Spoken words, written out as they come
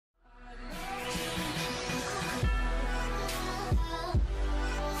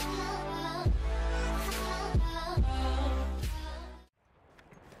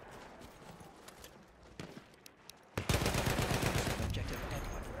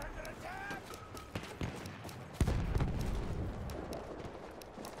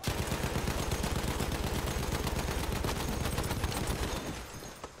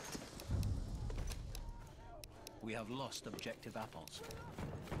lost objective apples.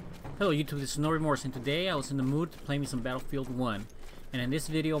 Hello YouTube, this is No Remorse, and today I was in the mood to play me some Battlefield 1. And in this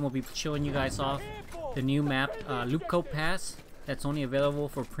video I'm going to be showing you guys off the new map, Lupkow Pass, that's only available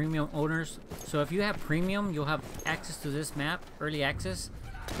for premium owners. So if you have premium, you'll have access to this map, early access.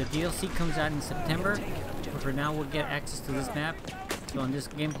 The DLC comes out in September, but for now we'll get access to this map. So in this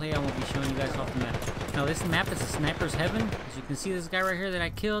gameplay I will be showing you guys off the map. Now this map is a sniper's heaven. As you can see, this guy right here that I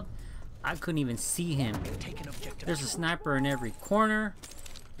killed, I couldn't even see him. There's a sniper in every corner,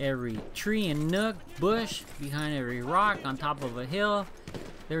 every tree and nook, bush, behind every rock, on top of a hill.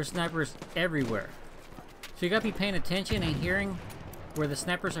 There's snipers everywhere. So you gotta be paying attention and hearing where the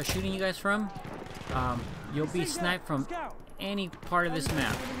snipers are shooting you guys from. You'll be sniped from any part of this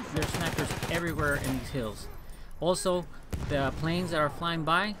map. There's snipers everywhere in these hills. Also, the planes that are flying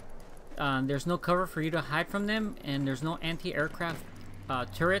by, there's no cover for you to hide from them, and there's no anti-aircraft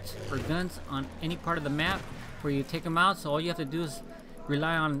turrets or guns on any part of the map where you take them out. So all you have to do is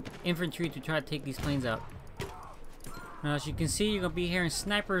rely on infantry to try to take these planes out. Now as you can see, you're gonna be hearing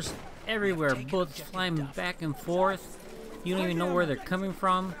snipers everywhere, bullets flying back and forth. You don't even know where they're coming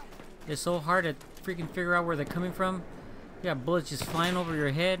from. It's so hard to freaking figure out where they're coming from. You got bullets just flying over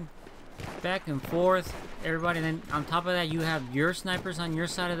your head, back and forth, everybody. And then on top of that, you have your snipers on your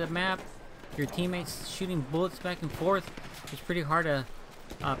side of the map, your teammates shooting bullets back and forth. It's pretty hard to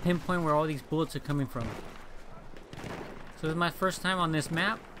pinpoint where all these bullets are coming from. So this is my first time on this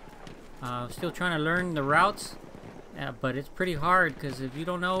map. Still trying to learn the routes, but it's pretty hard because if you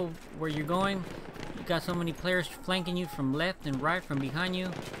don't know where you're going, you got so many players flanking you from left and right, from behind you.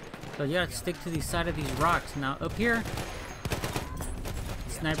 So you gotta stick to the side of these rocks. Now up here,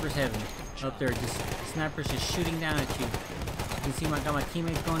 sniper's heaven. Up there, just snipers just shooting down at you. You can see I got my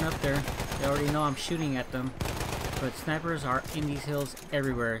teammates going up there. They already know I'm shooting at them. But snipers are in these hills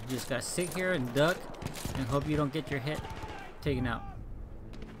everywhere. You just gotta sit here and duck and hope you don't get your head taken out.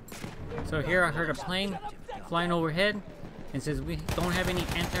 So here I heard a plane flying overhead and says we don't have any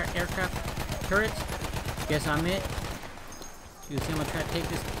anti-aircraft turrets. Guess I'm it. You see I'm gonna try to take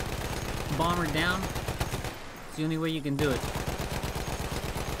this bomber down. It's the only way you can do it.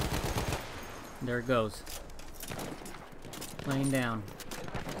 There it goes. Plane down.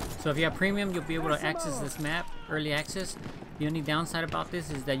 So if you have premium, you'll be able to access this map, early access. The only downside about this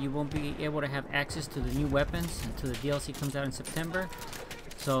is that you won't be able to have access to the new weapons until the DLC comes out in September.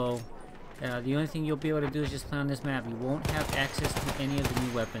 So the only thing you'll be able to do is just play on this map. You won't have access to any of the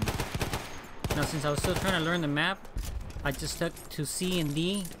new weapons. Now since I was still trying to learn the map, I just stuck to C and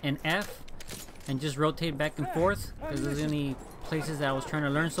D and F and just rotate back and forth because those are the only places that I was trying to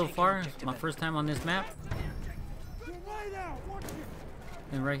learn so far. It's my first time on this map.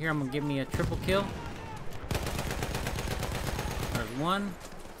 And right here I'm gonna give me a triple kill. There's one.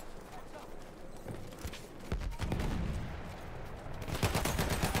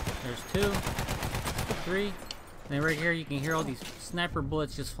 There's two. Three. And then right here you can hear all these sniper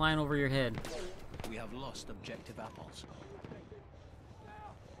bullets just flying over your head. We have lost objective apples.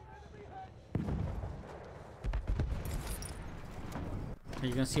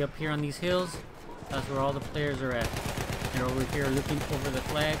 You're gonna see up here on these hills, that's where all the players are at. They're over here looking over the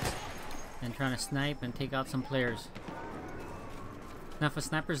flags and trying to snipe and take out some players. Now if a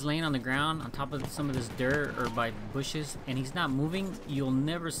sniper's laying on the ground on top of some of this dirt or by bushes and he's not moving, you'll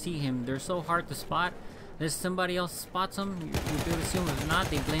never see him. They're so hard to spot. Unless somebody else spots them, you'll be able to see them. If not,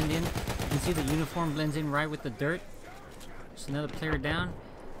 they blend in. You can see the uniform blends in right with the dirt. There's another player down.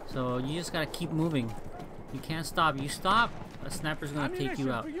 So you just gotta keep moving. You can't stop. You stop, a sniper's gonna take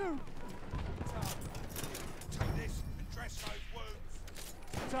you out.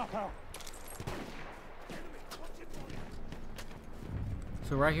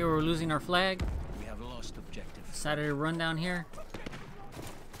 So right here we're losing our flag. We have lost objective. Decided to run down here.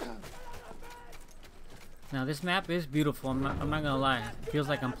 Now this map is beautiful. I'm not gonna lie. It feels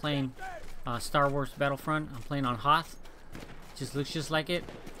like I'm playing Star Wars Battlefront. I'm playing on Hoth. Just looks just like it.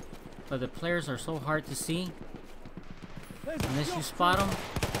 But the players are so hard to see. Unless you spot them.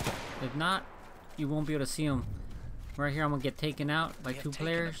 If not, you won't be able to see them. Right here I'm gonna get taken out by two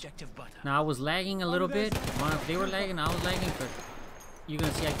players. Now I was lagging a little bit. If they were lagging, I was lagging, but you're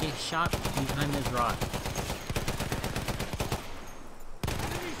gonna see I get shot behind this rock.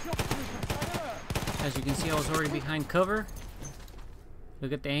 As you can see, I was already behind cover.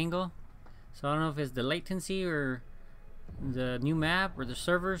 Look at the angle. So I don't know if it's the latency or the new map or the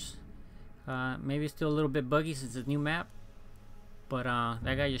servers. Maybe it's still a little bit buggy since it's a new map. But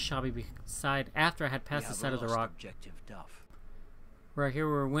that guy just shot me beside after I had passed the side of the rock. Right here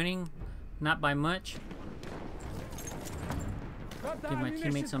we're winning, not by much. Give my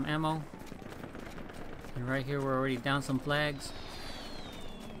teammates some ammo. And right here we're already down some flags.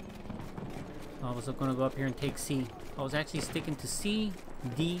 I was gonna go up here and take C. I was actually sticking to C,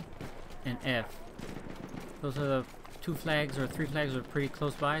 D, and F. Those are the 2 flags or 3 flags are pretty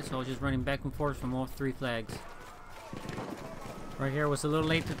close by, so I was just running back and forth from all 3 flags. Right here was a little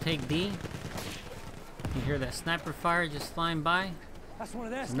late to take D. You hear that sniper fire just flying by. That's one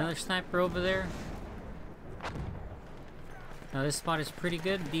of their Another sniper over there. Now this spot is pretty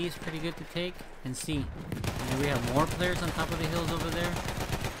good. D is pretty good to take. And C. And then we have more players on top of the hills over there.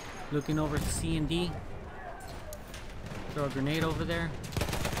 Looking over to C and D. Throw a grenade over there.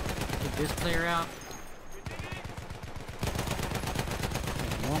 Take this player out.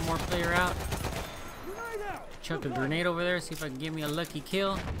 Take one more player out. Chuck a grenade over there. See if I can get me a lucky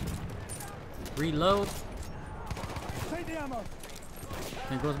kill. Reload. Take the ammo.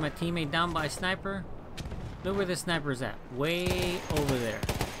 There goes my teammate down by a sniper. Look where the sniper's at. Way over there.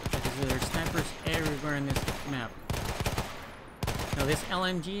 Because there's snipers everywhere in this map. Now this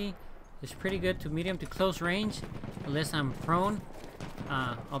LMG is pretty good to medium to close range. Unless I'm prone.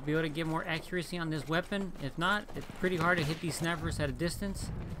 I'll be able to get more accuracy on this weapon. If not, it's pretty hard to hit these snipers at a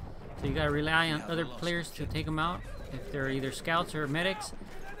distance. So you gotta rely on other players to take them out. If they're either scouts or medics,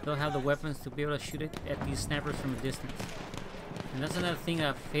 they'll have the weapons to be able to shoot it at these snipers from a distance. And that's another thing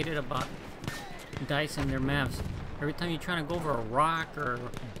I've hated about DICE and their maps. Every time you're trying to go over a rock or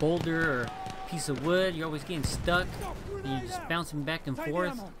a boulder or a piece of wood, you're always getting stuck and you're just bouncing back and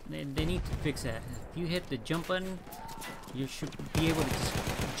forth. They need to fix that. If you hit the jump button, you should be able to just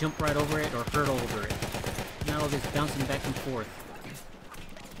jump right over it or hurdle over it. Not all this bouncing back and forth.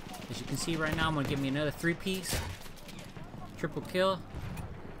 As you can see right now, I'm gonna get me another 3-piece. Triple kill.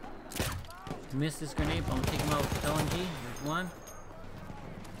 Missed this grenade, but I'm gonna take him out with LMG. There's 1.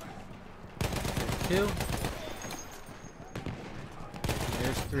 There's 2. And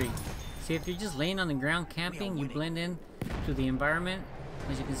there's 3. See, if you're just laying on the ground camping, you blend in to the environment.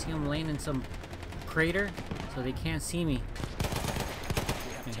 As you can see, I'm laying in some crater, so they can't see me.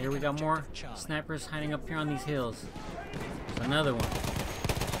 And here we got more snipers hiding up here on these hills. There's another one.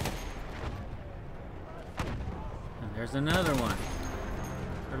 And there's another one.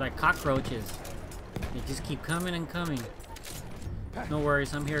 They're like cockroaches. They just keep coming and coming. No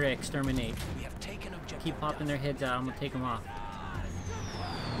worries, I'm here to exterminate. Keep popping their heads out, I'm gonna take them off.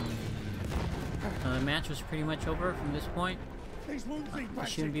 The match was pretty much over from this point. I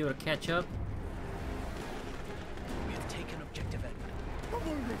shouldn't be able to catch up. We have taken objective Edward. I'm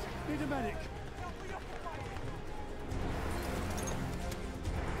wounded. Need a medic.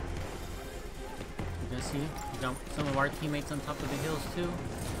 You guys see, we got some of our teammates on top of the hills too.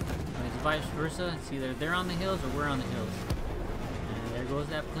 It's vice versa. It's either they're on the hills or we're on the hills. And there goes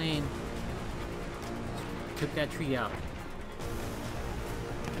that plane. Took that tree out.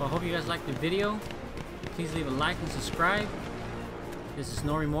 Well, I hope you guys liked the video. Please leave a like and subscribe. This is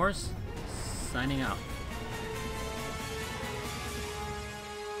No Remorse, signing out.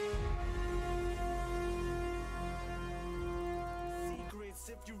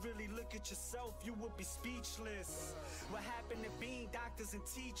 If you really look at yourself, you would be speechless. What happened to being doctors and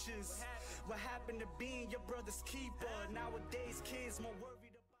teachers? What happened to being your brother's keeper? Nowadays, kids more worth